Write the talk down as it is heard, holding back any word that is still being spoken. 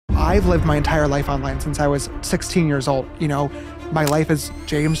I've lived my entire life online since I was 16 years old. You know, my life is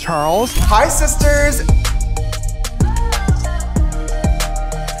James Charles. Hi, sisters.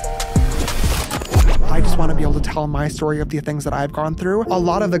 I just want to be able to tell my story of the things that I've gone through. A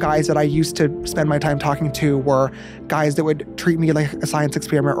lot of the guys that I used to spend my time talking to were guys that would treat me like a science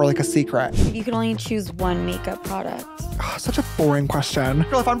experiment or like a secret. If you could only choose one makeup product. Oh, such a boring question.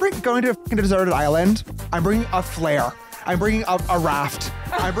 Girl, if I'm going to a deserted island, I'm bringing a flare. I'm bringing a raft.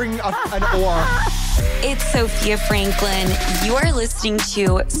 I'm bringing an oar. It's Sophia Franklin. You are listening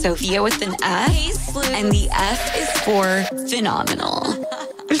to Sophia with an F, and the F is for phenomenal.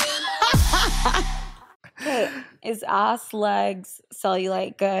 Okay, is ass, legs,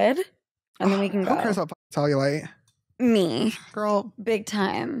 cellulite good? And then we can go. Who cares about cellulite? Me. Girl. Big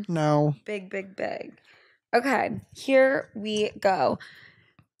time. No. Big. Okay, here we go.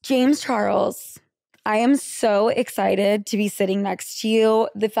 James Charles, I am so excited to be sitting next to you.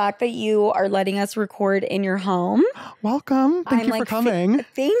 The fact that you are letting us record in your home. Welcome. Thank you for coming.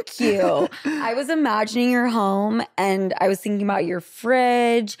 Thank you. I was imagining your home and I was thinking about your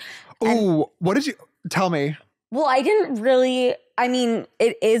fridge. Ooh, what did you... Tell me. Well, I didn't really... I mean,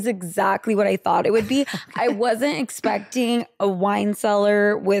 it is exactly what I thought it would be. Okay. I wasn't expecting a wine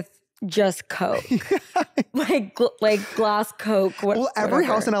cellar with just Coke. like glass Coke. Well, every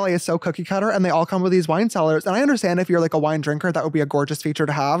house in LA is so cookie cutter and they all come with these wine cellars. And I understand if you're like a wine drinker, that would be a gorgeous feature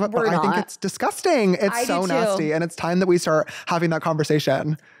to have. But I think it's disgusting. It's so nasty. And it's time that we start having that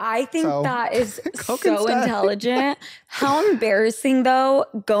conversation. I think that is so intelligent. How embarrassing though,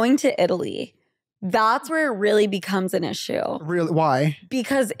 going to Italy. That's where it really becomes an issue. Really? Why?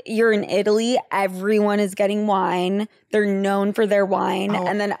 Because you're in Italy, everyone is getting wine. They're known for their wine. Oh.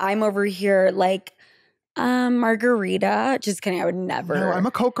 And then I'm over here like, margarita. Just kidding, I would never. No, I'm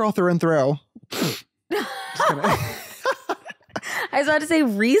a Coke girl through and through. Just kidding. I was about to say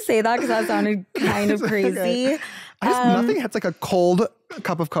re-say that because that sounded kind of crazy. Okay. Nothing hits like a cold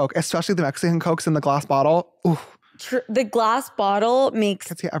cup of Coke, especially the Mexican Cokes in the glass bottle. Ooh. The glass bottle makes...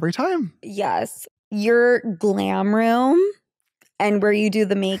 Gets you every time. Yes. Your glam room and where you do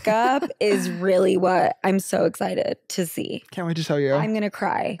the makeup is really what I'm so excited to see. Can't wait to show you. I'm going to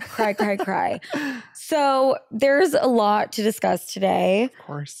cry. Cry. So there's a lot to discuss today. Of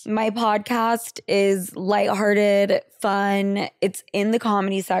course. My podcast is lighthearted, fun. It's in the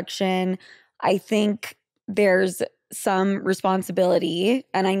comedy section. I think there's some responsibility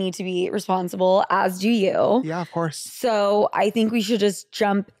and I need to be responsible, as do you. Yeah, of course. So I think we should just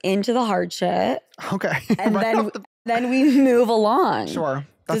jump into the hard shit. Okay. And then we move along. Sure.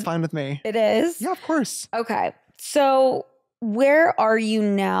 That's fine with me. It is? Yeah, of course. Okay. So where are you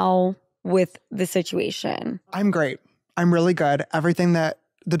now with the situation? I'm great. I'm really good. The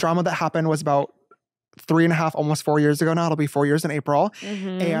drama that happened was about 3.5, almost 4 years ago now. It'll be 4 years in April.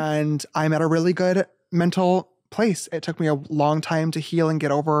 Mm-hmm. And I'm at a really good mental place. It took me a long time to heal and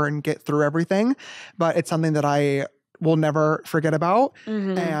get over and get through everything, but it's something that I will never forget about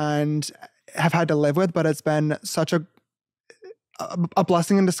and have had to live with. But it's been such a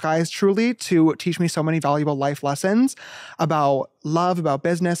blessing in disguise, truly, to teach me so many valuable life lessons about love, about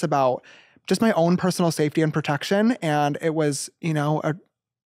business, about just my own personal safety and protection. And it was, a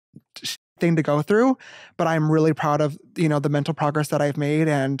thing to go through, but I'm really proud of, the mental progress that I've made.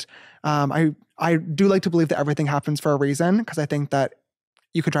 And I do like to believe that everything happens for a reason, because I think that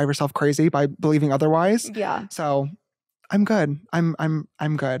you could drive yourself crazy by believing otherwise. Yeah. So I'm good. I'm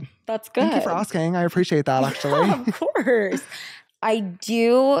good. That's good. Thank you for asking. I appreciate that, actually. Yeah, of course. I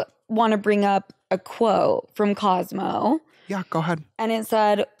do want to bring up a quote from Cosmo. Yeah, go ahead. And it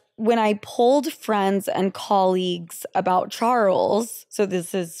said, when I polled friends and colleagues about Charles, so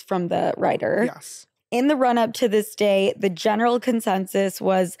this is from the writer. Yes. In the run-up to this day, the general consensus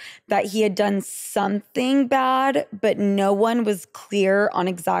was that he had done something bad, but no one was clear on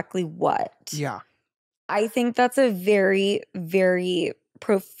exactly what. Yeah. I think that's a very, very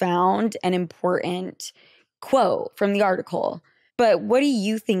profound and important quote from the article. But what do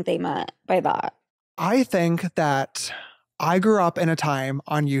you think they meant by that? I think that I grew up in a time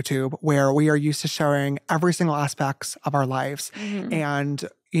on YouTube where we are used to sharing every single aspects of our lives. Mm-hmm. And,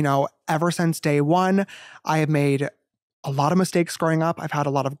 ever since day one, I have made a lot of mistakes growing up. I've had a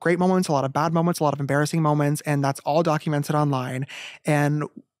lot of great moments, a lot of bad moments, a lot of embarrassing moments, and that's all documented online. And,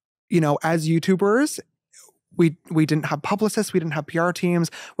 as YouTubers, we didn't have publicists, we didn't have PR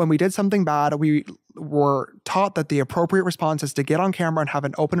teams. When we did something bad, we were taught that the appropriate response is to get on camera and have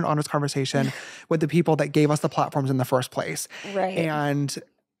an open and honest conversation with the people that gave us the platforms in the first place. Right. And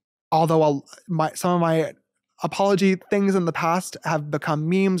although some of my apology things in the past have become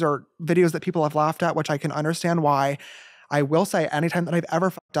memes or videos that people have laughed at, which I can understand why, I will say anytime that I've ever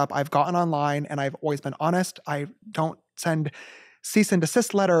fucked up, I've gotten online and I've always been honest. I don't send cease and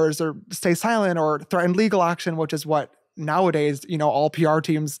desist letters or stay silent or threaten legal action, which is what nowadays, all PR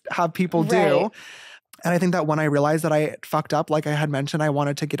teams have people do. Right. And I think that when I realized that I fucked up, like I had mentioned, I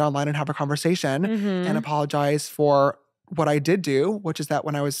wanted to get online and have a conversation and apologize for what I did do, which is that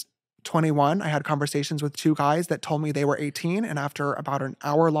when I was 21, I had conversations with 2 guys that told me they were 18. And after about an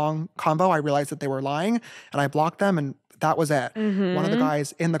hour-long convo, I realized that they were lying and I blocked them, and that was it. One of the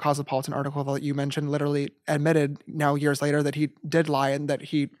guys in the Cosmopolitan article that you mentioned literally admitted now years later that he did lie and that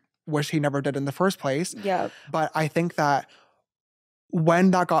he wished he never did in the first place. Yeah. But I think that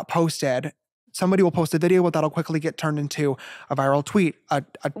when that got posted, somebody will post a video, but that'll quickly get turned into a viral tweet, a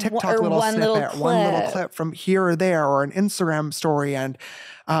TikTok Or little one snippet, little one little clip. clip from here or there, or an Instagram story. And,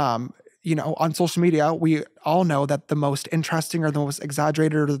 on social media, we all know that the most interesting or the most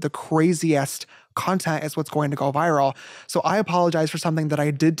exaggerated or the craziest content is what's going to go viral. So I apologize for something that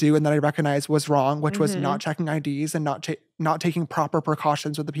I did do and that I recognize was wrong, which was not checking IDs and not taking proper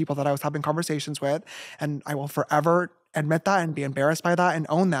precautions with the people that I was having conversations with. And I will forever admit that and be embarrassed by that and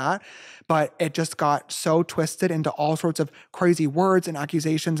own that. But it just got so twisted into all sorts of crazy words and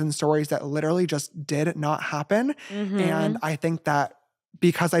accusations and stories that literally just did not happen. And I think that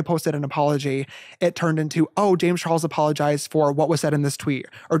because I posted an apology, it turned into, oh, James Charles apologized for what was said in this tweet,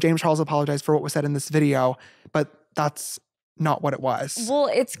 or James Charles apologized for what was said in this video. But that's not what it was. Well,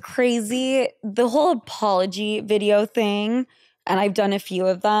 it's crazy. The whole apology video thing, and I've done a few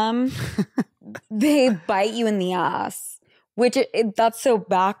of them, they bite you in the ass, which that's so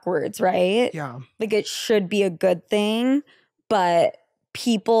backwards, right? Yeah. Like it should be a good thing, but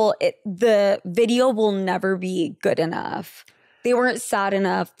the video will never be good enough. They weren't sad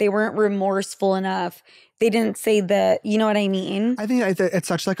enough. They weren't remorseful enough. They didn't say that, you know what I mean? I think it's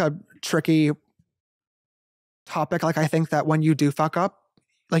such like a tricky topic. Like I think that when you do fuck up,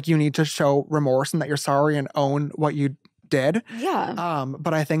 like you need to show remorse and that you're sorry and own what you did. Yeah.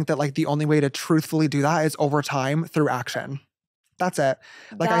 But I think that like the only way to truthfully do that is over time through action. That's it.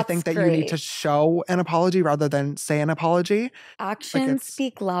 Like I think that you need to show an apology rather than say an apology. Actions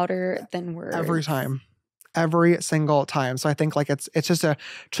speak louder than words. Every time. Every single time. So I think like it's just a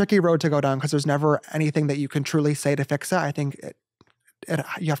tricky road to go down because there's never anything that you can truly say to fix it. I think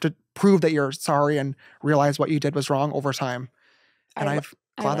you have to prove that you're sorry and realize what you did was wrong over time. And I'm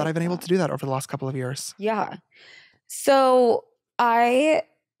glad that I've been able to do that over the last couple of years. Yeah. So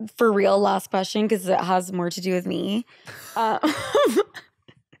for real, last question, because it has more to do with me. Go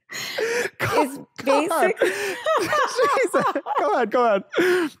ahead.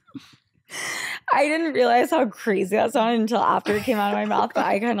 I didn't realize how crazy that sounded until after it came out of my mouth, but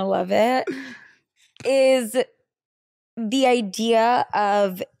I kind of love it. Is the idea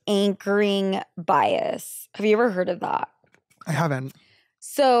of anchoring bias. Have you ever heard of that? I haven't.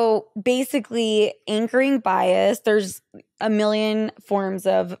 So basically, anchoring bias, there's a million forms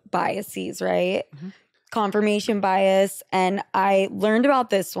of biases, right? Confirmation bias. And I learned about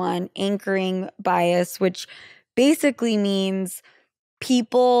this one, anchoring bias, which basically means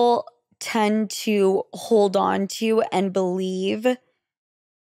people tend to hold on to and believe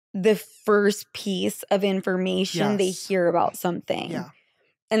the first piece of information they hear about something. Yeah.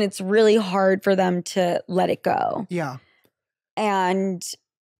 And it's really hard for them to let it go. Yeah. And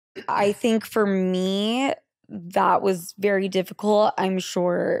I think for me, that was very difficult. I'm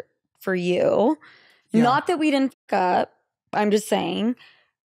sure for you. Yeah. Not that we didn't fuck up. I'm just saying,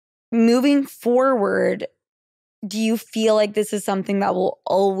 moving forward, do you feel like this is something that will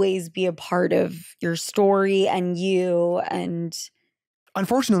always be a part of your story and you? And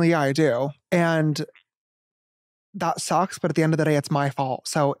unfortunately, yeah, I do. And that sucks, but at the end of the day, it's my fault.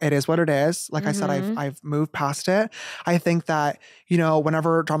 So it is what it is. Like I said, I've moved past it. I think that,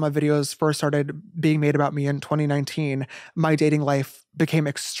 whenever drama videos first started being made about me in 2019, my dating life became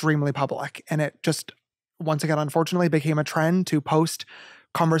extremely public. And it just, once again, unfortunately, became a trend to post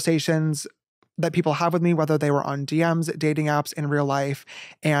conversations that people have with me, whether they were on DMs, dating apps, in real life,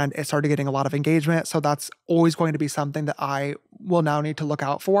 and it started getting a lot of engagement. So that's always going to be something that I will now need to look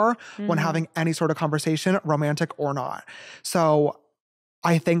out for when having any sort of conversation, romantic or not. So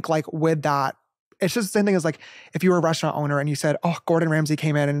I think like with that, it's just the same thing as like if you were a restaurant owner and you said, oh, Gordon Ramsay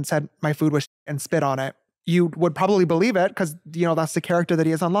came in and said my food was and spit on it. You would probably believe it because, that's the character that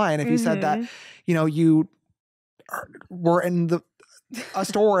he is online. If you said that, you were in a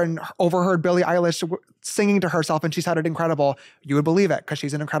store and overheard Billie Eilish singing to herself and she sounded incredible, you would believe it because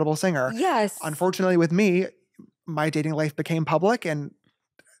she's an incredible singer. Yes. Unfortunately with me, my dating life became public and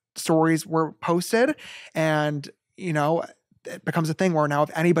stories were posted and, it becomes a thing where now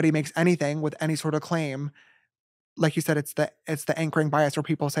if anybody makes anything with any sort of claim, like you said, it's the anchoring bias where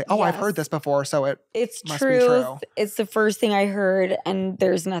people say, oh, I've heard this before, so it's must truth. be true. It's the first thing I heard, and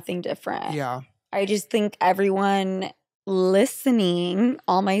there's nothing different. Yeah. I just think everyone listening,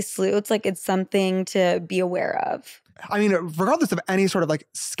 all my sleuths, like it's something to be aware of. I mean, regardless of any sort of like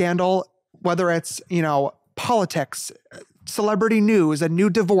scandal, whether it's, politics, celebrity news, a new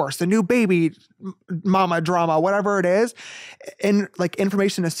divorce, a new baby mama drama, whatever it is, and like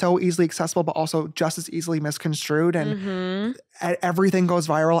information is so easily accessible, but also just as easily misconstrued. And everything goes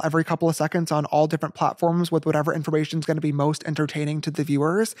viral every couple of seconds on all different platforms with whatever information is going to be most entertaining to the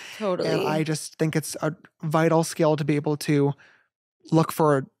viewers. Totally. And I just think it's a vital skill to be able to look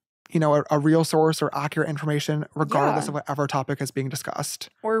for a real source or accurate information, regardless of whatever topic is being discussed.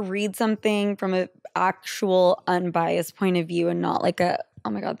 Or read something from an actual unbiased point of view and not like oh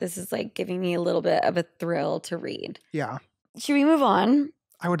my God, this is like giving me a little bit of a thrill to read. Yeah. Should we move on?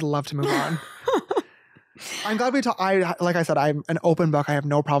 I would love to move on. I'm glad we like I said, I'm an open book. I have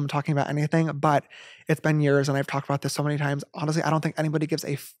no problem talking about anything, but it's been years and I've talked about this so many times. Honestly, I don't think anybody gives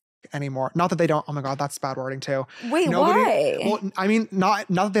a anymore. Not that they don't. Oh my God, that's bad wording too. Wait, why? Well, I mean, not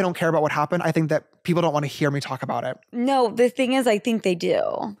that they don't care about what happened. I think that people don't want to hear me talk about it. No, the thing is, I think they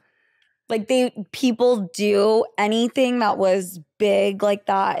do. Like people do anything that was big like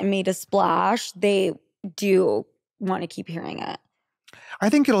that and made a splash. They do want to keep hearing it. I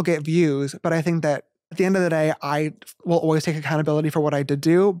think it'll get views, but I think that at the end of the day, I will always take accountability for what I did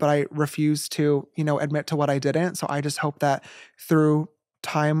do, but I refuse to, admit to what I didn't. So I just hope that through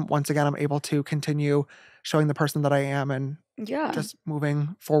time, once again, I'm able to continue showing the person that I am and just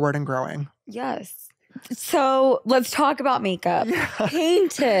moving forward and growing. Yes. So let's talk about makeup. Yeah.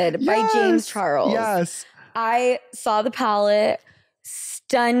 Painted by James Charles. Yes. I saw the palette.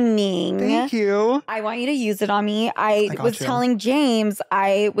 Stunning. Thank you. I want you to use it on me. I was telling James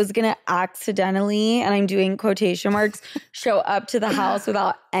I was going to accidentally, and I'm doing quotation marks, show up to the house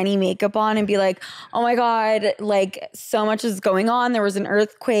without any makeup on and be like, oh my God, like so much is going on. There was an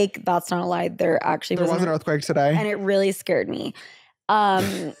earthquake. That's not a lie. There was an earthquake today. And it really scared me.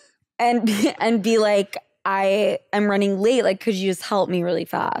 And be like, I am running late. Like, could you just help me really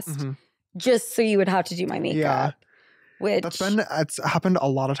fast? Mm-hmm. Just so you would have to do my makeup. Yeah. Which it's happened a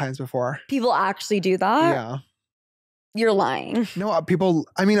lot of times before. People actually do that? Yeah. You're lying. No,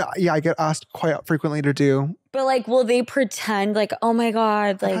 I get asked quite frequently to do. But like, will they pretend like, oh my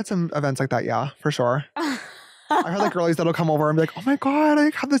God? Like, I've had some events like that, yeah, for sure. I've had like girlies that'll come over and be like, oh my God, I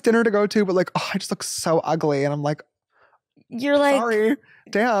have this dinner to go to, but like, oh, I just look so ugly. And I'm like, you're like, sorry,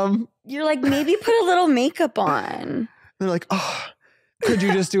 damn. You're like, maybe put a little makeup on. And they're like, oh, could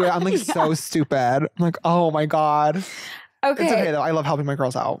you just do it? I'm like so stupid. I'm like, oh my God. Okay. It's okay though. I love helping my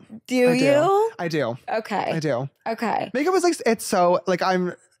girls out. Do you? I do. Okay. I do. Okay. Makeup is like, it's so like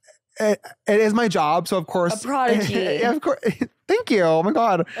it is my job. So of course. A prodigy. Yeah, of course. Thank you. Oh my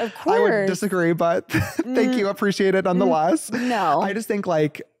God. Of course. I would disagree, but thank you. Appreciate it nonetheless. No. I just think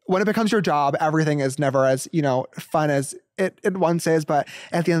like when it becomes your job, everything is never as, fun as it once is. But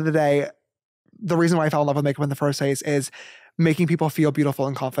at the end of the day, the reason why I fell in love with makeup in the first place is making people feel beautiful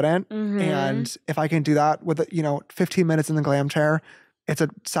and confident. Mm-hmm. And if I can do that with, 15 minutes in the glam chair, it's a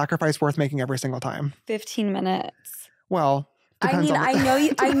sacrifice worth making every single time. 15 minutes. Well, I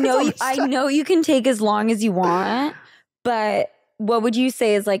know you can take as long as you want, but what would you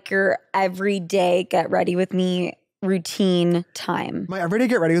say is like your everyday get ready with me routine time? My everyday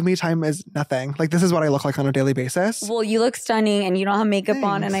get ready with me time is nothing. Like this is what I look like on a daily basis. Well, you look stunning and you don't have makeup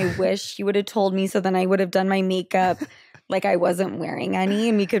on, and I wish you would have told me so then I would have done my makeup like I wasn't wearing any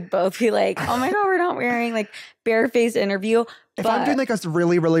and we could both be like, oh my God, we're not wearing like bare-faced interview. If I'm doing like a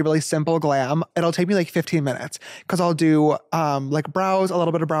really, really, really simple glam, it'll take me like 15 minutes because I'll do like brows, a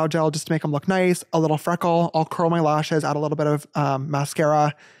little bit of brow gel just to make them look nice, a little freckle. I'll curl my lashes, add a little bit of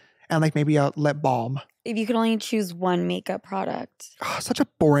mascara and like maybe a lip balm. If you could only choose one makeup product. Oh, such a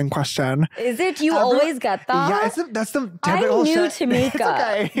boring question. Is it? You always get that? Yeah, that's the typical I'm new shit. to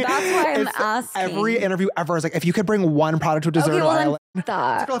makeup. It's okay. That's why I'm asking. Every interview ever is like, if you could bring one product to a deserted island.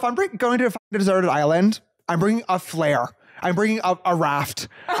 That. Girl, if I'm going to a deserted island, I'm bringing a flare. I'm bringing a raft.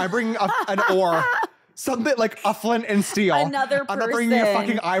 I'm bringing an oar. Something like a flint and steel. Another person. I'm not bringing you a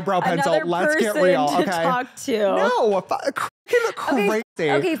fucking eyebrow pencil. Let's get real. To talk to. No, crazy.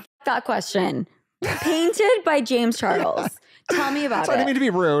 Okay, that question. Painted by James Charles. Tell me about it. I didn't mean to be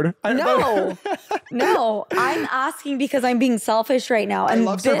rude. No. I'm asking because I'm being selfish right now. I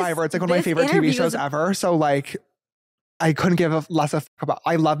love Survivor. It's like one of my favorite TV shows ever. So like, I couldn't give less a fuck about.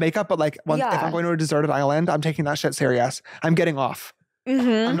 I love makeup, but like, if I'm going to a deserted island, I'm taking that shit serious. I'm getting off.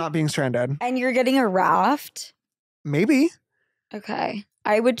 Mm-hmm. I'm not being stranded. And you're getting a raft? Maybe. Okay.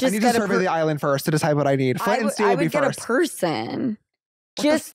 I would just I need to survey the island first to decide what I need. Flint and steel would be get first. a person. What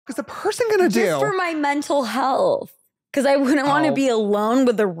is a person gonna do? Just for my mental health. Because I wouldn't want to be alone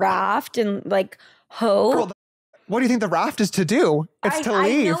with a raft and like hope. Girl, what do you think the raft is to do? It's to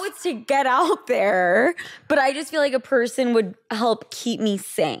leave. I know it's to get out there, but I just feel like a person would help keep me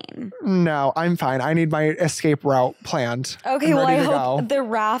sane. No, I'm fine. I need my escape route planned. Okay, well, I hope the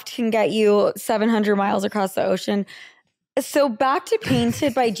raft can get you 700 miles across the ocean. So back to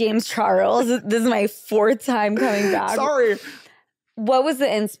Painted by James Charles. This is my 4th time coming back. Sorry. What was the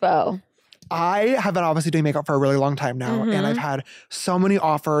inspo? I have been obviously doing makeup for a really long time now, and I've had so many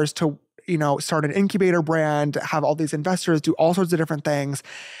offers to, start an incubator brand, have all these investors, do all sorts of different things.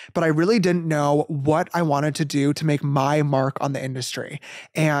 But I really didn't know what I wanted to do to make my mark on the industry.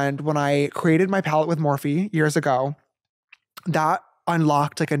 And when I created my palette with Morphe years ago, that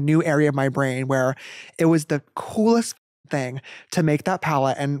unlocked like a new area of my brain where it was the coolest thing to make that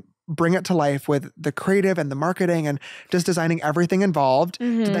palette and bring it to life with the creative and the marketing and just designing everything involved,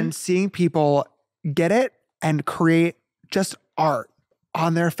 to then seeing people get it and create just art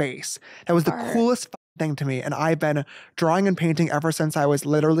on their face. That was the coolest thing to me. And I've been drawing and painting ever since I was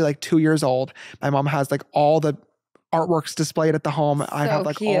literally like 2 years old. My mom has like all the artworks displayed at the home. I have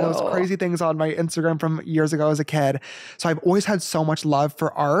like all those crazy things on my Instagram from years ago as a kid. So I've always had so much love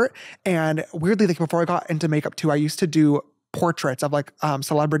for art. And weirdly, like before I got into makeup too, I used to do portraits of like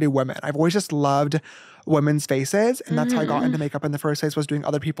celebrity women. I've always just loved women's faces. And that's how I got into makeup in the first place, was doing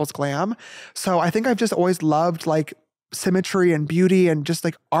other people's glam. So I think I've just always loved like symmetry and beauty and just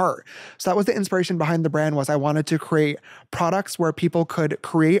like art. So that was the inspiration behind the brand, was I wanted to create products where people could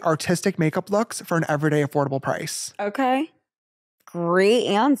create artistic makeup looks for an everyday affordable price. Okay. Great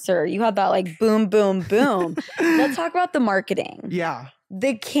answer. You had that like boom, boom, boom. Let's talk about the marketing. Yeah.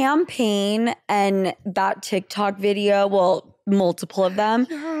 The campaign and that TikTok video, well, multiple of them.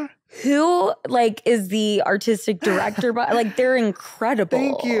 Yeah. Who like is the artistic director? But like they're incredible.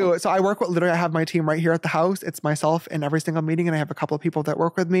 Thank you. So I work with, literally I have my team right here at the house. It's myself in every single meeting, and I have a couple of people that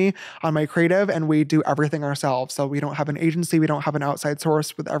work with me on my creative, and we do everything ourselves. So we don't have an agency, we don't have an outside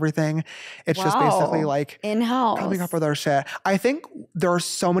source with everything. It's just basically like in-house, coming up with our shit. I think there are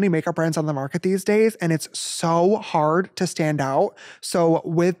so many makeup brands on the market these days, and it's so hard to stand out. So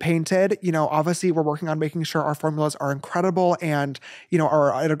with Painted, obviously we're working on making sure our formulas are incredible and,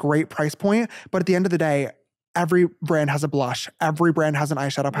 are at a great price point. But at the end of the day, every brand has a blush. Every brand has an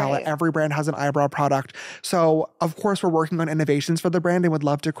eyeshadow palette. Right. Every brand has an eyebrow product. So of course we're working on innovations for the brand and would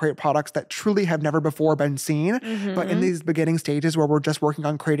love to create products that truly have never before been seen. But in these beginning stages where we're just working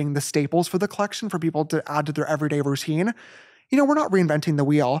on creating the staples for the collection for people to add to their everyday routine, we're not reinventing the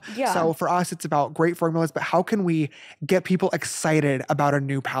wheel. Yeah. So for us, it's about great formulas, but how can we get people excited about a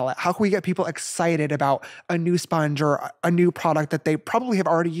new palette? How can we get people excited about a new sponge or a new product that they probably have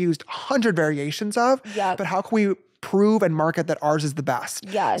already used 100 variations of? Yeah. But how can we prove and market that ours is the best?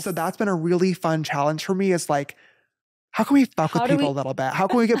 Yes. So that's been a really fun challenge for me. Is like, how can we fuck with people a little bit? How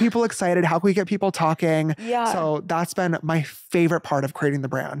can we get people excited? How can we get people talking? Yeah. So that's been my favorite part of creating the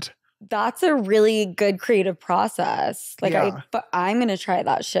brand. That's a really good creative process. Like I'm going to try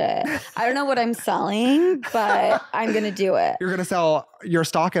that shit. I don't know what I'm selling, but I'm going to do it. You're going to sell your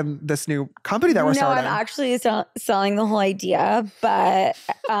stock in this new company that we're starting. No, I'm actually selling the whole idea, but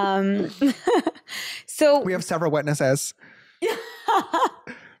so we have several witnesses.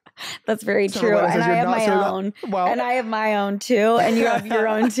 That's very true. And I have my own. Well, and I have my own too. And you have your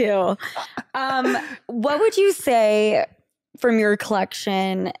own too. What would you say from your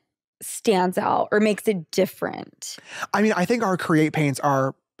collection stands out or makes it different? I mean, I think our Create paints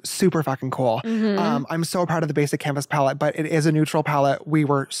are super fucking cool. I'm so proud of the basic canvas palette, but it is a neutral palette. We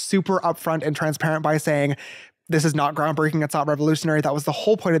were super upfront and transparent by saying, this is not groundbreaking, it's not revolutionary. That was the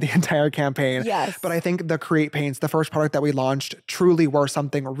whole point of the entire campaign. Yes. But I think the Create paints, the first product that we launched, truly were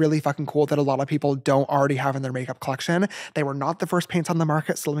something really fucking cool that a lot of people don't already have in their makeup collection. They were not the first paints on the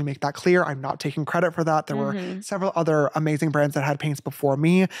market, so let me make that clear. I'm not taking credit for that. There were several other amazing brands that had paints before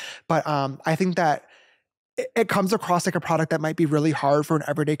me. But I think that it comes across like a product that might be really hard for an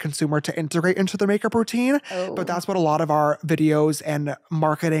everyday consumer to integrate into their makeup routine. But that's what a lot of our videos and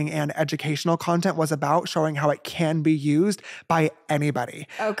marketing and educational content was about, showing how it can be used by anybody.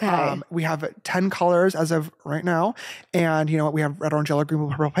 Okay. We have 10 colors as of right now. And we have red, orange, yellow, green, blue,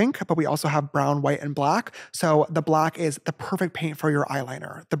 purple, pink, but we also have brown, white, and black. So the black is the perfect paint for your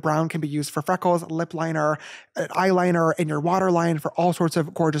eyeliner. The brown can be used for freckles, lip liner, eyeliner, in your waterline, for all sorts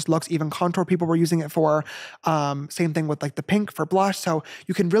of gorgeous looks, even contour people were using it for. Same thing with like the pink for blush. So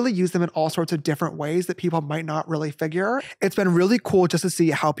you can really use them in all sorts of different ways that people might not really figure. It's been really cool just to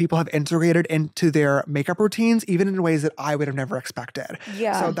see how people have integrated into their makeup routines, even in ways that I would have never expected.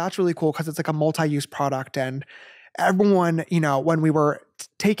 Yeah. So that's really cool because it's like a multi-use product. And everyone, you know, when we were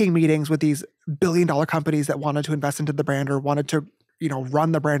taking meetings with these billion-dollar companies that wanted to invest into the brand or wanted to, you know,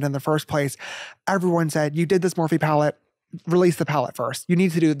 run the brand in the first place, everyone said, you did this Morphe palette, release the palette first. You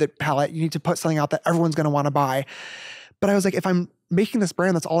need to do the palette. You need to put something out that everyone's going to want to buy. But I was like, if I'm making this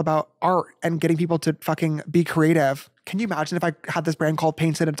brand that's all about art and getting people to fucking be creative, can you imagine if I had this brand called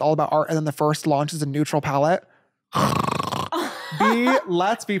Painted and it's all about art and then the first launch is a neutral palette?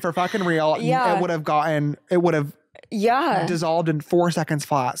 Let's be for fucking real. Yeah. It would have dissolved in 4 seconds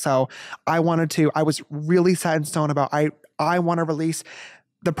flat. So I was really set in stone about, I want to release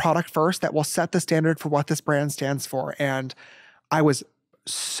the product first that will set the standard for what this brand stands for. And I was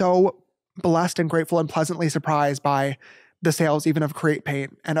so blessed and grateful and pleasantly surprised by the sales even of Create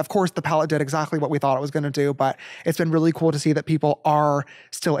Paint. And of course the palette did exactly what we thought it was going to do, but it's been really cool to see that people are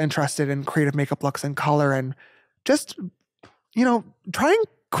still interested in creative makeup looks and color and just, you know, trying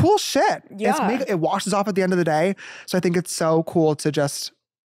cool shit. Yeah. It washes off at the end of the day. So I think it's so cool to just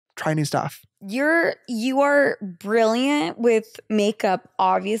try new stuff. You are brilliant with makeup.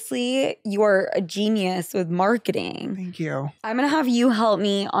 Obviously, you are a genius with marketing. Thank you. I'm going to have you help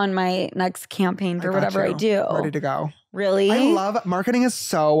me on my next campaign for whatever I do. Ready to go. Really? I love marketing is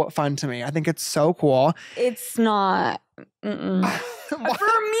so fun to me. I think it's so cool. It's not. For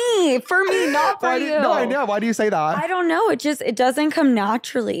me, not for you. No, I know. Why do you say that? I don't know. It doesn't come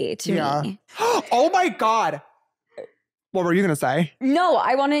naturally to me. Oh my God. What were you going to say? No,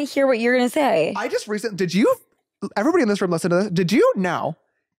 I want to hear what you're going to say. Everybody in this room listen to this. Did you know?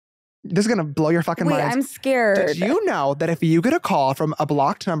 This is going to blow your fucking Wait, minds. I'm scared. Did you know that if you get a call from a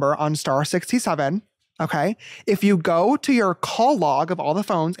blocked number on star 67, okay, if you go to your call log of all the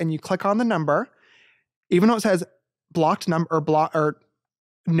phones and you click on the number, even though it says blocked number or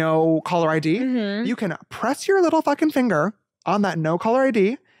no caller ID, you can press your little fucking finger on that no caller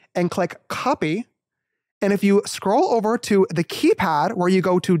ID and click copy. And if you scroll over to the keypad where you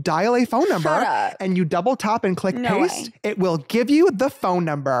go to dial a phone number and you double tap and click paste, it will give you the phone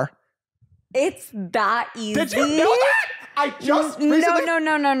number. It's that easy. Did you know that? I just recently...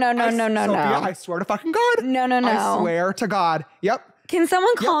 No. Sophia, I swear to fucking God. No. I swear to God. Yep. Can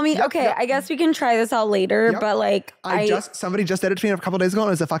someone call me? Okay, I guess we can try this out later, but like somebody just did it to me a couple days ago and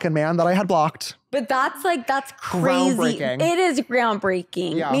it was a fucking man that I had blocked. But that's crazy. Groundbreaking. It is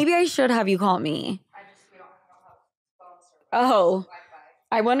groundbreaking. Yeah. Maybe I should have you call me. Oh,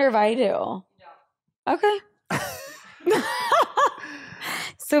 I wonder if I do. Okay.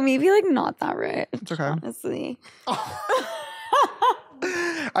 So maybe like not that rich. It's okay. Honestly.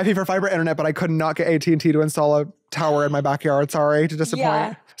 I pay for fiber internet, but I could not get AT&T to install a tower in my backyard. Sorry to disappoint.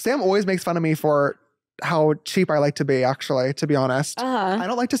 Yeah. Sam always makes fun of me for how cheap I like to be, actually, to be honest. I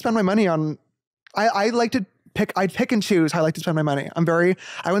don't like to spend my money on... I like to pick and choose how I like to spend my money. I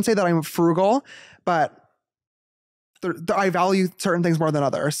wouldn't say that I'm frugal, but I value certain things more than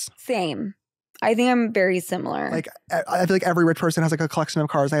others. Same. I think I'm very similar. Like, I feel like every rich person has like a collection of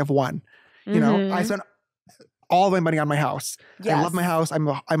cars. I have one. You know, I spent all of my money on my house. Yes. I love my house. I'm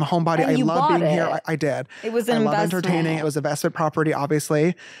a homebody. I love being here. I did. It was an investment. I love entertaining. It was investment property,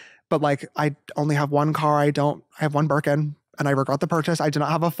 obviously. But like, I only have one car. I have one Birkin. And I regret the purchase. I do not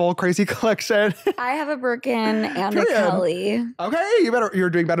have a full crazy collection. I have a Birkin and a Kelly. Okay,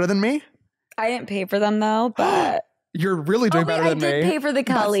 you're doing better than me. I didn't pay for them though, but you're really doing better than me. I did pay for the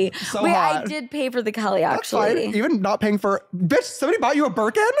Kelly. So hot. I did pay for the Kelly actually. That's fine. Even not paying for bitch, somebody bought you a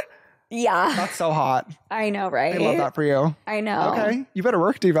Birkin? Yeah. That's so hot. I know, right? I love that for you. I know. Okay. You better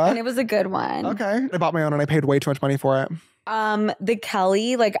work, Diva. And it was a good one. Okay. I bought my own and I paid way too much money for it. The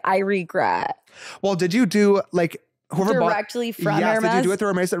Kelly, like I regret. Well, did you do like whoever directly from Hermes? Did you do it through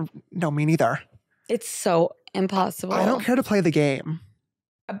Hermes? No, me neither. It's so impossible. I don't care to play the game.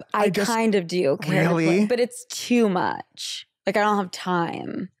 I kind of do care really? to play, but it's too much. Like I don't have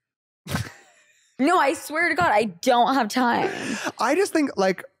time. No, I swear to God, I don't have time. I just think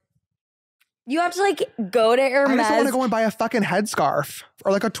like you have to like go to Hermes. I just don't want to go and buy a fucking headscarf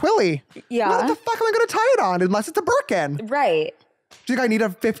or like a Twilly. Yeah. What the fuck am I going to tie it on unless it's a Birkin? Right. Do you think I need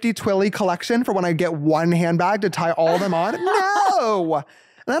a 50 Twilly collection for when I get one handbag to tie all of them on? No.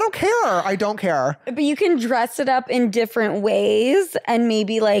 And I don't care. I don't care. But you can dress it up in different ways and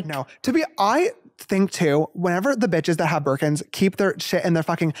maybe like... No. think too, whenever the bitches that have Birkins keep their shit in their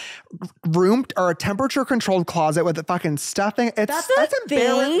fucking room or a temperature controlled closet with the fucking stuffing, that's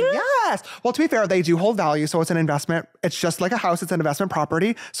embarrassing. Yes. Well, to be fair, they do hold value. So it's an investment. It's just like a house. It's an investment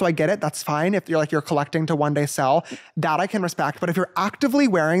property. So I get it. That's fine. If you're collecting to one day sell, that I can respect. But if you're actively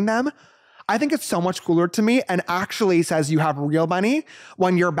wearing them, I think it's so much cooler to me and actually says you have real money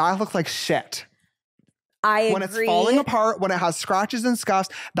when your bag looks like shit. I agree. When it's falling apart, when it has scratches and scuffs,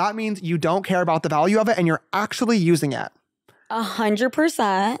 that means you don't care about the value of it and you're actually using it.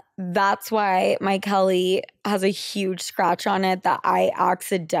 100%. That's why my Kelly has a huge scratch on it that I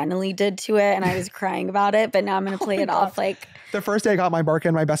accidentally did to it and I was crying about it, but now I'm going to play it off like... The first day I got my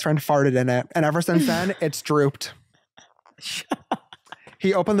Birkin, my best friend farted in it. And ever since then, it's drooped.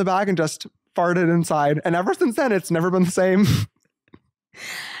 He opened the bag and just farted inside. And ever since then, it's never been the same.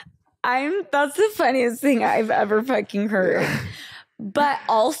 That's the funniest thing I've ever fucking heard. But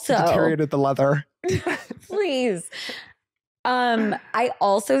also... Deteriorated the leather. Please. I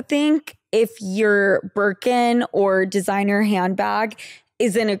also think if your Birkin or designer handbag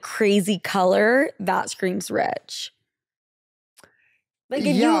is in a crazy color, that screams rich. Like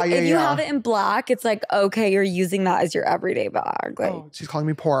if you have it in black, it's like, okay, you're using that as your everyday bag. Like, she's calling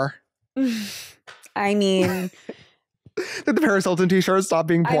me poor. I mean... Did the Paris Hilton t-shirt stop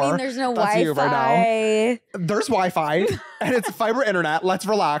being poor? I mean, there's no That's Wi-Fi. you right now. There's Wi-Fi and it's fiber internet. Let's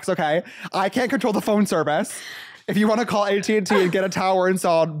relax, okay? I can't control the phone service. If you want to call AT&T and get a tower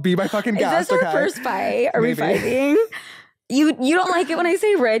installed, be my fucking guest, okay? Is this our first fight? Are we fighting? You don't like it when I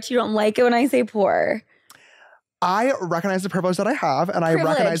say rich. You don't like it when I say poor. I recognize the privilege that I have, and I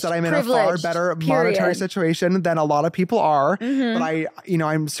recognize that I'm in a far better monetary situation than a lot of people are. Mm-hmm. But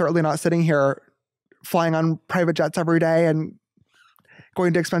I'm certainly not sitting here flying on private jets every day and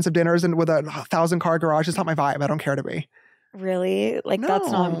going to expensive dinners and with a 1,000-car garage. It's not my vibe. I don't care to be. Really? Like, that's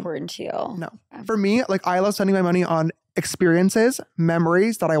not important to you? No. For me, like, I love spending my money on experiences,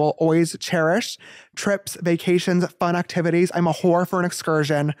 memories that I will always cherish, trips, vacations, fun activities. I'm a whore for an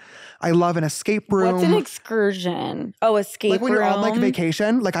excursion. I love an escape room. What's an excursion? Oh, escape room. Like when you're on like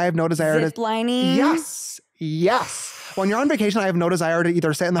vacation, like I have no desire to... Zip lining? Yes. When you're on vacation, I have no desire to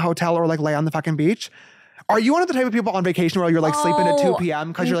either sit in the hotel or like lay on the fucking beach. Are you one of the type of people on vacation where you're like sleeping at 2 p.m.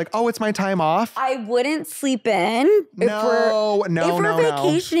 because you're like, oh, it's my time off? I wouldn't sleep in. If we're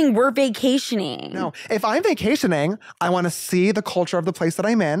vacationing, we're vacationing. No. If I'm vacationing, I want to see the culture of the place that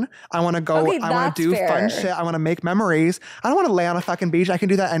I'm in. I want to go, I want to do fun shit. I want to make memories. I don't want to lay on a fucking beach. I can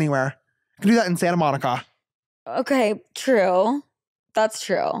do that anywhere. I can do that in Santa Monica. Okay, true. That's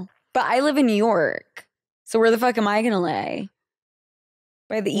true. But I live in New York. So where the fuck am I going to lay?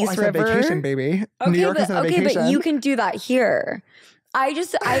 By the East River? I said vacation, baby. New York isn't a vacation. Okay, but you can do that here.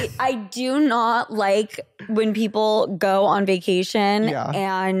 I do not like when people go on vacation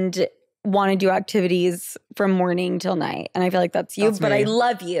and want to do activities from morning till night. And I feel like that's you, but I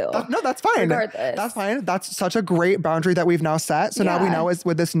love you. No, that's fine. Regardless. That's fine. That's such a great boundary that we've now set. So now we know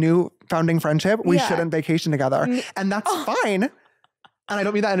with this new founding friendship, we shouldn't vacation together. And that's fine. And I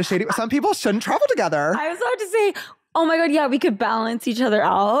don't mean that in a shady way. Some people shouldn't travel together. I was about to say, oh my God, yeah, we could balance each other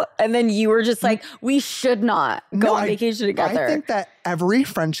out. And then you were just like, we should not go on vacation together. I think that every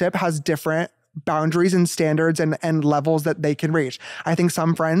friendship has different boundaries and standards and levels that they can reach. I think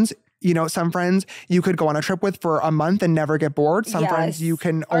some friends you could go on a trip with for a month and never get bored. Some friends you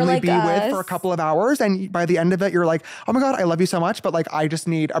can only be with for a couple of hours. And by the end of it, you're like, oh my God, I love you so much. But like, I just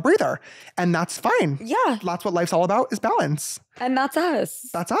need a breather. And that's fine. Yeah. That's what life's all about, is balance. And that's us.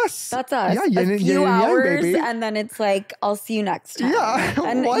 That's us. That's us. Yeah, a few hours, baby. And then it's like, I'll see you next time. Yeah,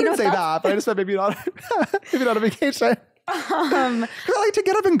 and well, I didn't say that, but I just said maybe not a vacation. I like to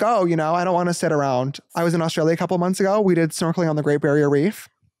get up and go, I don't want to sit around. I was in Australia a couple months ago. We did snorkeling on the Great Barrier Reef.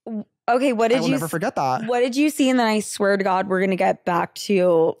 Okay, I will never forget that. What did you see? And then I swear to God, we're going to get back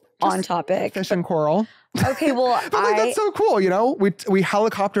to on topic. Fish and coral. Okay, well, but that's so cool, We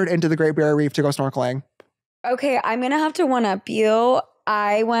helicoptered into the Great Barrier Reef to go snorkeling. Okay, I'm going to have to one-up you.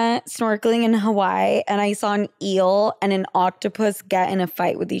 I went snorkeling in Hawaii and I saw an eel and an octopus get in a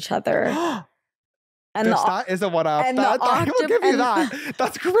fight with each other. And that is a one-up. I will give you that.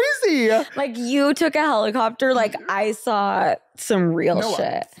 That's crazy. Like, you took a helicopter. Like, I saw some real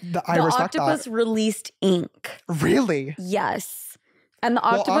shit. The octopus released ink. Really? Yes. And the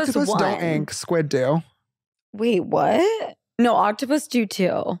octopus won. Don't ink. Squid do. Wait, what? No, octopus do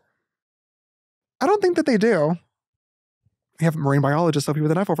too. I don't think that they do. We have marine biologist Sofia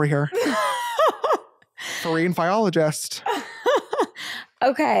with an F over here. Marine biologist.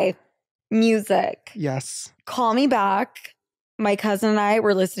 Okay. Music. Yes. Call Me Back My cousin and I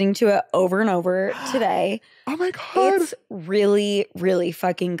were listening to it over and over today. Oh my God. It's really, really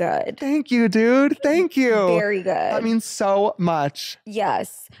fucking good. Thank you, dude. Thank you. Very good. That means so much.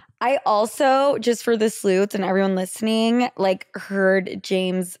 Yes. I also, just for the sleuths and everyone listening, like heard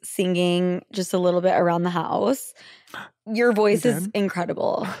James singing just a little bit around the house. Your voice is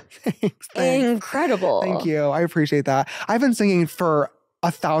incredible. Thanks. Incredible. Thank you. I appreciate that. I've been singing for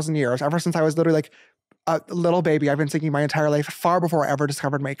 1,000 years, ever since I was literally like a little baby. I've been singing my entire life, far before I ever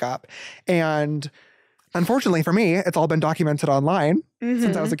discovered makeup. And unfortunately for me, it's all been documented online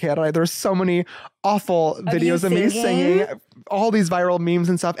since I was a kid. There's so many awful videos of me singing, all these viral memes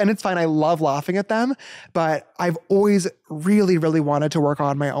and stuff. And it's fine. I love laughing at them. But I've always really, really wanted to work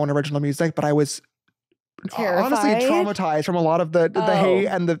on my own original music. But I was honestly traumatized from a lot of the hate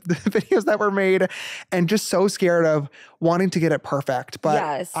and the videos that were made, and just so scared of wanting to get it perfect.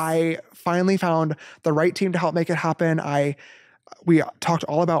 But I finally found the right team to help make it happen. We talked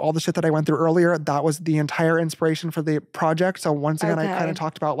all about all the shit that I went through earlier. That was the entire inspiration for the project. So once again, I kind of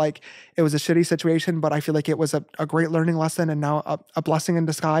talked about like it was a shitty situation, but I feel like it was a great learning lesson, and now a blessing in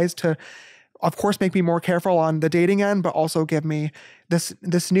disguise to, of course, make me more careful on the dating end, but also give me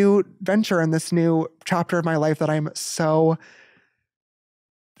this new venture and this new chapter of my life that I'm so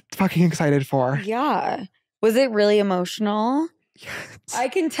fucking excited for. Yeah. Was it really emotional? Yes. I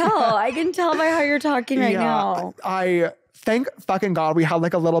can tell. I can tell by how you're talking right now. I thank fucking God we had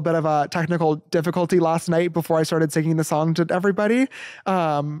like a little bit of a technical difficulty last night before I started singing the song to everybody.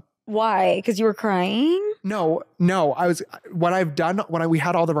 Why? Because you were crying? No. When we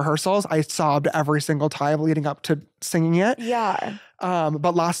had all the rehearsals, I sobbed every single time leading up to singing it. Yeah.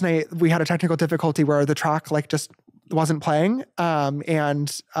 But last night we had a technical difficulty where the track like just wasn't playing,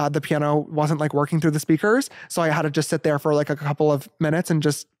 and the piano wasn't like working through the speakers. So I had to just sit there for like a couple of minutes and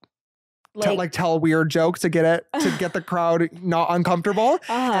just tell weird jokes to get the crowd not uncomfortable.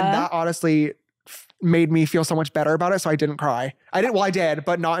 And that honestly made me feel so much better about it. So I didn't cry. I did,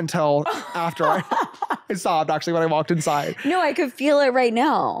 but not until after I sobbed actually when I walked inside. No, I could feel it right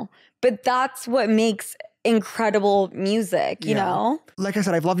now. But that's what makes incredible music, you know? Like I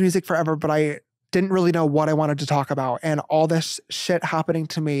said, I've loved music forever, but I didn't really know what I wanted to talk about. And all this shit happening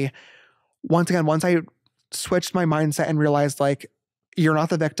to me, once I switched my mindset and realized like, you're not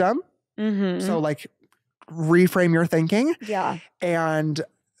the victim. So like reframe your thinking. Yeah. And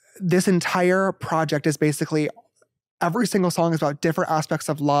this entire project is basically every single song is about different aspects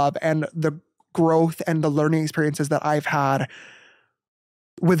of love and the growth and the learning experiences that I've had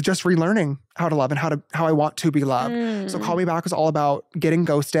with just relearning how to love and how I want to be loved. So Call Me Back was all about getting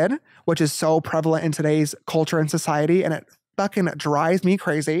ghosted, which is so prevalent in today's culture and society. And it fucking drives me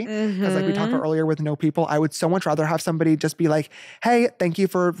crazy. Because like we talked about earlier with no people, I would so much rather have somebody just be like, hey, thank you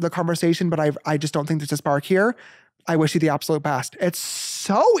for the conversation, but I just don't think there's a spark here. I wish you the absolute best. It's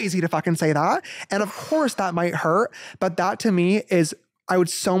so easy to fucking say that. And of course that might hurt, but that to me is, I would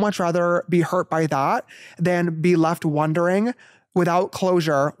so much rather be hurt by that than be left wondering without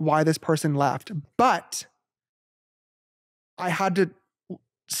closure why this person left. But I had to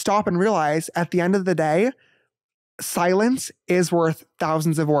stop and realize at the end of the day, silence is worth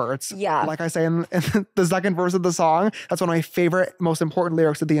thousands of words. Yeah. Like I say in the second verse of the song, that's one of my favorite, most important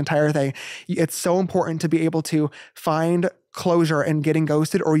lyrics of the entire thing. It's so important to be able to find closure in getting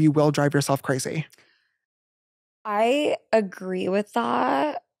ghosted, or you will drive yourself crazy. I agree with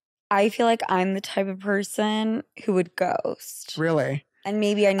that. I feel like I'm the type of person who would ghost. Really? And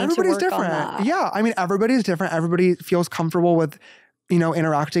maybe I need to work on that. Yeah. I mean, everybody's different. Everybody feels comfortable with,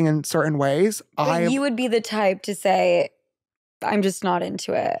 interacting in certain ways. But you would be the type to say, I'm just not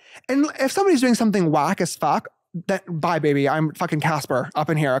into it. And if somebody's doing something whack as fuck, then bye, baby. I'm fucking Casper up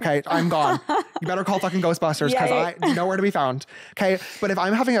in here, okay? I'm gone. You better call fucking Ghostbusters because I nowhere to be found, okay? But if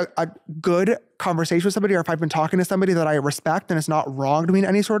I'm having a good conversation with somebody, or if I've been talking to somebody that I respect and it's not wronged me in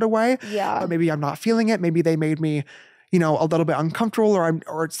any sort of way, but maybe I'm not feeling it, maybe they made me, a little bit uncomfortable,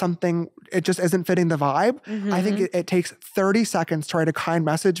 or something, it just isn't fitting the vibe. I think it takes 30 seconds to write a kind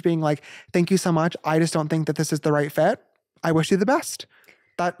message being like, thank you so much. I just don't think that this is the right fit. I wish you the best.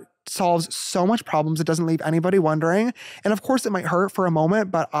 That solves so much problems. It doesn't leave anybody wondering. And of course it might hurt for a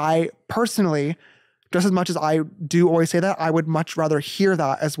moment, but I personally, just as much as I do always say that, I would much rather hear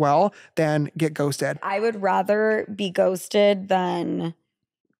that as well than get ghosted. I would rather be ghosted than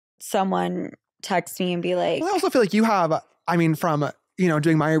someone text me and be like... Well, I also feel like you have, from,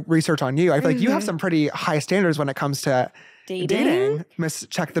 doing my research on you, I feel like you have some pretty high standards when it comes to dating. Miss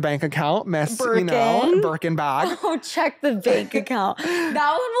check the bank account, Miss, Birkin bag. Oh, check the bank account. That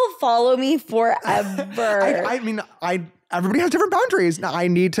one will follow me forever. everybody has different boundaries. Now I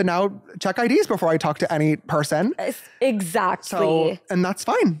need to now check IDs before I talk to any person. Exactly. So, and that's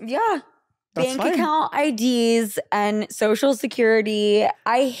fine. Yeah. That's Bank fine. account IDs and social security.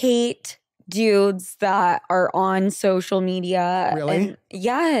 I hate dudes that are on social media. Really? And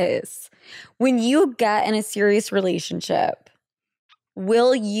yes. When you get in a serious relationship,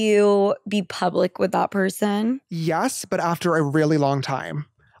 will you be public with that person? Yes, but after a really long time.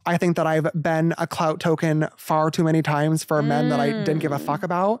 I think that I've been a clout token far too many times for men that I didn't give a fuck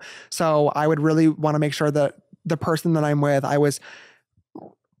about. So I would really want to make sure that the person that I'm with, I was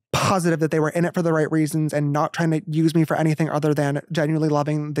positive that they were in it for the right reasons and not trying to use me for anything other than genuinely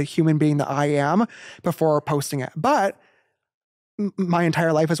loving the human being that I am before posting it. But my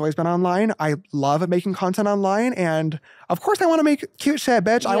entire life has always been online. I love making content online. And of course I want to make cute shit,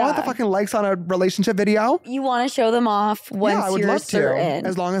 bitch. I want the fucking likes on a relationship video. You want to show them off once I would you're love certain. to,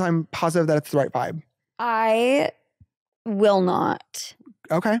 as long as I'm positive that it's the right vibe. I will not.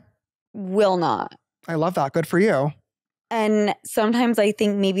 Okay. Will not. I love that. Good for you. And sometimes I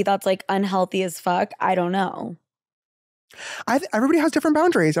think maybe that's like unhealthy as fuck. I don't know. Everybody has different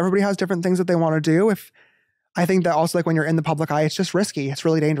boundaries. Everybody has different things that they want to do. I think that also, like, when you're in the public eye, it's just risky. It's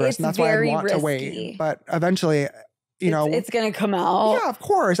really dangerous. It's and that's why I want risky. to wait. But eventually, it's going to come out. Yeah, of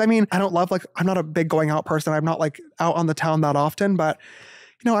course. I mean, I don't love, like, I'm not a big going out person. I'm not like out on the town that often, but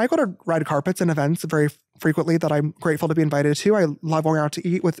I go to red carpets and events very frequently that I'm grateful to be invited to. I love going out to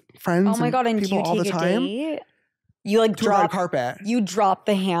eat with friends. Oh my God. And do people you all the take a time. date? You like to red carpet. You drop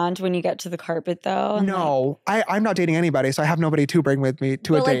the hand when you get to the carpet though? No, I'm not dating anybody, so I have nobody to bring with me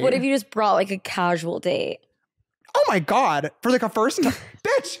to a date. Like, what if you just brought like a casual date? Oh my God. For like a first time?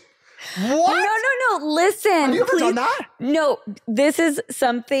 Bitch. What? No. Listen. Have you ever done that? No, this is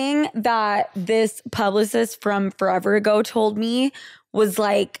something that this publicist from forever ago told me was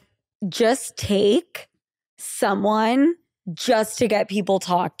like, just take someone just to get people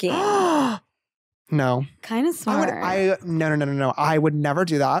talking. No. Kind of smart. No. I would never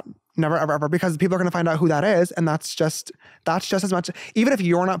do that. Never, ever, because people are going to find out who that is. And that's just as much, even if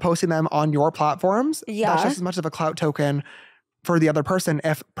you're not posting them on your platforms, that's just as much of a clout token for the other person.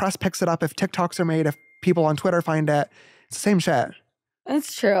 If press picks it up, if TikToks are made, if people on Twitter find it, it's the same shit.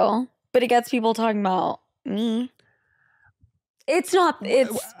 It's true. But it gets people talking about me. It's not.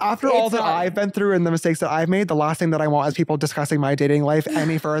 After all that I've been through and the mistakes that I've made, the last thing that I want is people discussing my dating life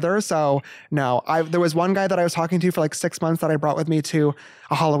any further. So no, there was one guy that I was talking to for like 6 months that I brought with me to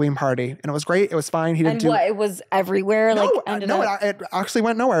a Halloween party, and it was great. It was fine. He didn't it was everywhere. It actually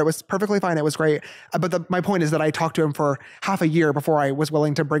went nowhere. It was perfectly fine. It was great. But my point is that I talked to him for half a year before I was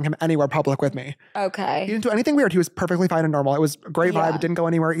willing to bring him anywhere public with me. Okay. He didn't do anything weird. He was perfectly fine and normal. It was a great vibe. It didn't go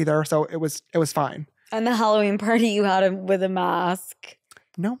anywhere either. So it was fine. And the Halloween party, you had him with a mask.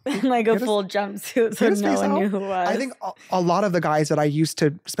 No. Like a full jumpsuit, so no one knew who it was. I think a lot of the guys that I used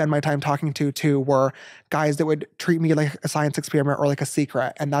to spend my time talking to too were guys that would treat me like a science experiment or like a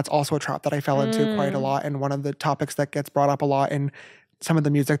secret. And that's also a trap that I fell into quite a lot. And one of the topics that gets brought up a lot in some of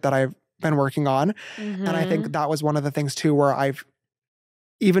the music that I've been working on. Mm-hmm. And I think that was one of the things too where I've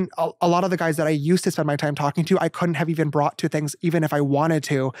even a lot of the guys that I used to spend my time talking to, I couldn't have even brought to things even if I wanted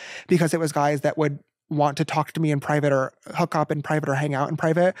to, because it was guys that would want to talk to me in private or hook up in private or hang out in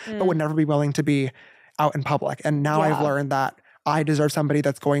private, but would never be willing to be out in public. And now I've learned that I deserve somebody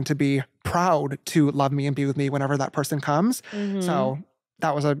that's going to be proud to love me and be with me whenever that person comes. Mm-hmm. So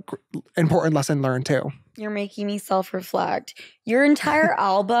that was an important lesson learned too. You're making me self-reflect. Your entire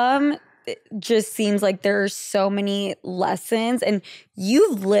album just seems like there are so many lessons, and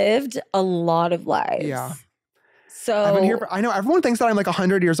you've lived a lot of lives. Yeah. So I've been here I know everyone thinks that I'm like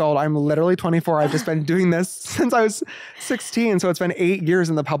 100 years old. I'm literally 24. I've just been doing this since I was 16. So it's been 8 years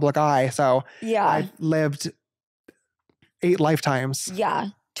in the public eye. So I've lived 8 lifetimes. Yeah.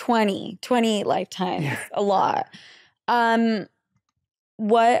 28 lifetimes. Yeah. A lot.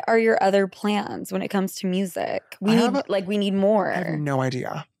 What are your other plans when it comes to music? We need more. I have no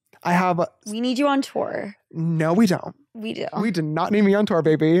idea. We need you on tour. No, we don't. We do. We did not need me on tour,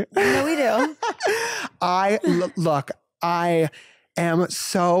 baby. No, we do. Look, I am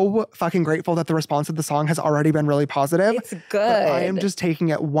so fucking grateful that the response of the song has already been really positive. It's good. I am just taking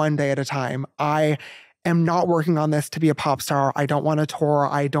it one day at a time. I am not working on this to be a pop star. I don't want to tour.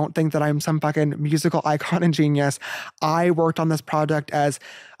 I don't think that I'm some fucking musical icon and genius. I worked on this project as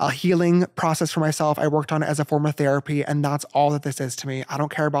a healing process for myself. I worked on it as a form of therapy, and that's all that this is to me. I don't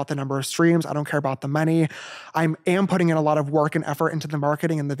care about the number of streams. I don't care about the money. I am putting in a lot of work and effort into the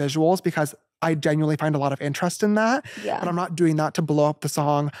marketing and the visuals because I genuinely find a lot of interest in that. Yeah. But I'm not doing that to blow up the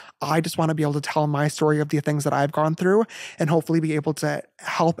song. I just want to be able to tell my story of the things that I've gone through and hopefully be able to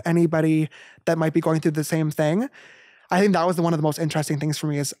help anybody that might be going through the same thing. I think that was one of the most interesting things for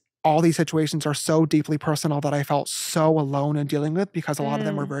me is all these situations are so deeply personal that I felt so alone in dealing with because a lot of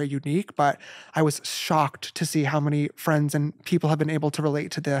them were very unique. But I was shocked to see how many friends and people have been able to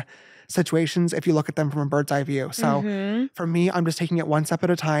relate to the situations if you look at them from a bird's eye view. So for me, I'm just taking it one step at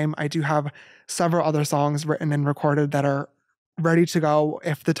a time. I do have several other songs written and recorded that are ready to go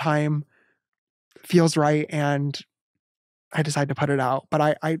if the time feels right and I decide to put it out.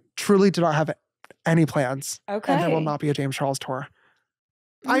 But I truly do not have any plans. Okay. And there will not be a James Charles tour.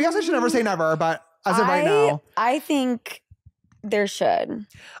 I guess I should never say never, but as of right now. I think there should.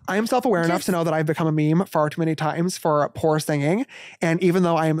 I am self-aware enough to know that I've become a meme far too many times for poor singing. And even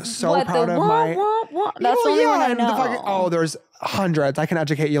though I am so proud of my... That's the only one I know. There's hundreds. I can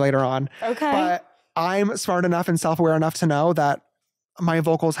educate you later on. Okay. But I'm smart enough and self-aware enough to know that my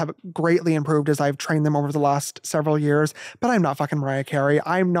vocals have greatly improved as I've trained them over the last several years. But I'm not fucking Mariah Carey.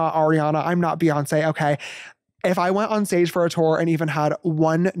 I'm not Ariana. I'm not Beyonce. Okay. If I went on stage for a tour and even had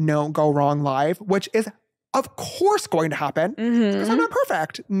one note go wrong live, which is of course going to happen because I'm not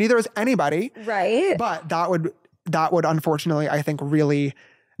perfect. Neither is anybody. Right. But that would unfortunately, I think really,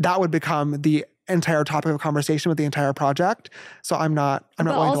 that would become the entire topic of conversation with the entire project. So I'm not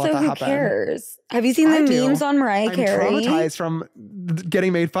willing to let that happen. Also, who cares? Have you seen the memes on Mariah Carey? I'm traumatized from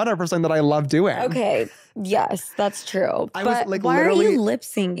getting made fun of for something that I love doing. Okay. Yes, that's true. I but was why are you lip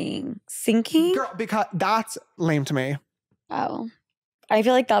singing? Syncing? Girl, because that's lame to me. Oh. I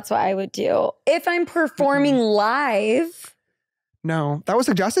feel like that's what I would do. If I'm performing live. No, that was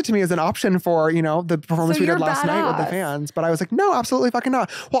suggested to me as an option for, the performance we did last night with the fans. But I was like, no, absolutely fucking not.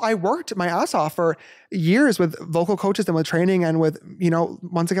 Well, I worked my ass off for years with vocal coaches and with training and with,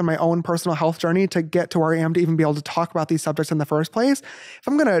 once again, my own personal health journey to get to where I am to even be able to talk about these subjects in the first place.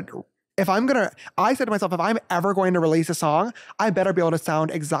 I said to myself, if I'm ever going to release a song, I better be able to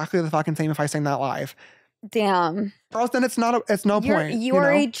sound exactly the fucking same if I sing that live. Damn. Or else then it's no point. You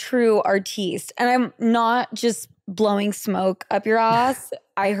are a true artiste. And I'm not just blowing smoke up your ass.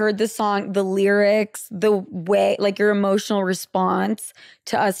 I heard the song, the lyrics, the way, like your emotional response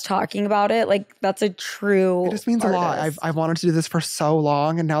to us talking about it. Like that's a true It just means artist. a lot. I've wanted to do this for so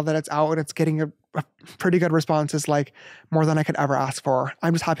long. And now that it's out and it's getting a pretty good response is like more than I could ever ask for.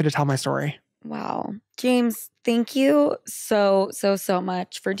 I'm just happy to tell my story. Wow. James, thank you so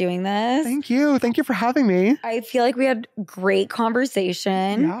much for doing this. Thank you. Thank you for having me. I feel like we had great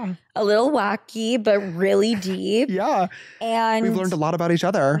conversation. Yeah. A little wacky, but really deep. Yeah. And we've learned a lot about each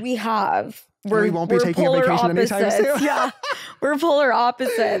other. We have. We won't be taking a vacation anytime soon. Yeah. We're polar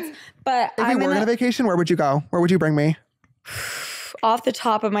opposites. But if we were on a vacation, where would you go? Where would you bring me? Off the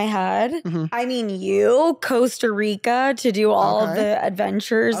top of my head, I mean, Costa Rica to do all of the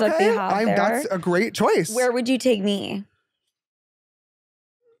adventures that they have there. That's a great choice. Where would you take me?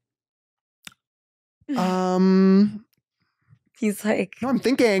 He's like, no, I'm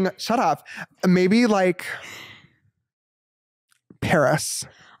thinking, shut up. Maybe like Paris.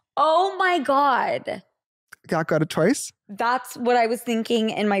 Oh my God. Got a choice? That's what I was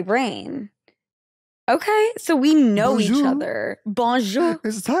thinking in my brain. Okay, so we know each other. Bonjour.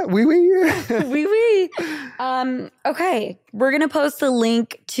 Is that oui oui? Oui oui. Okay, we're gonna post a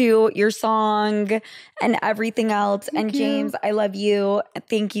link to your song and everything else. Thank you. James, I love you.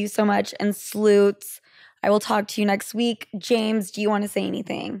 Thank you so much. And Sloots, I will talk to you next week. James, do you want to say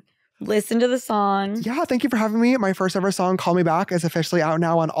anything? Listen to the song. Yeah, thank you for having me. My first ever song, Call Me Back, is officially out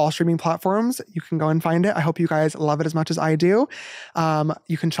now on all streaming platforms. You can go and find it. I hope you guys love it as much as I do.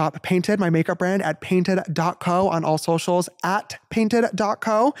 You can shop Painted, my makeup brand, at painted.co, on all socials at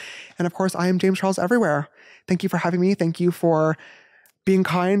painted.co. And of course, I am James Charles everywhere. Thank you for having me. Thank you for being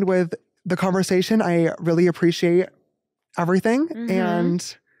kind with the conversation. I really appreciate everything.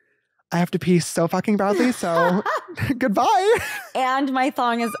 And I have to pee so fucking badly, so goodbye. And my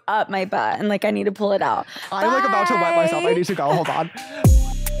thong is up my butt, and I need to pull it out. I'm about to wet myself. I need to go. Hold on.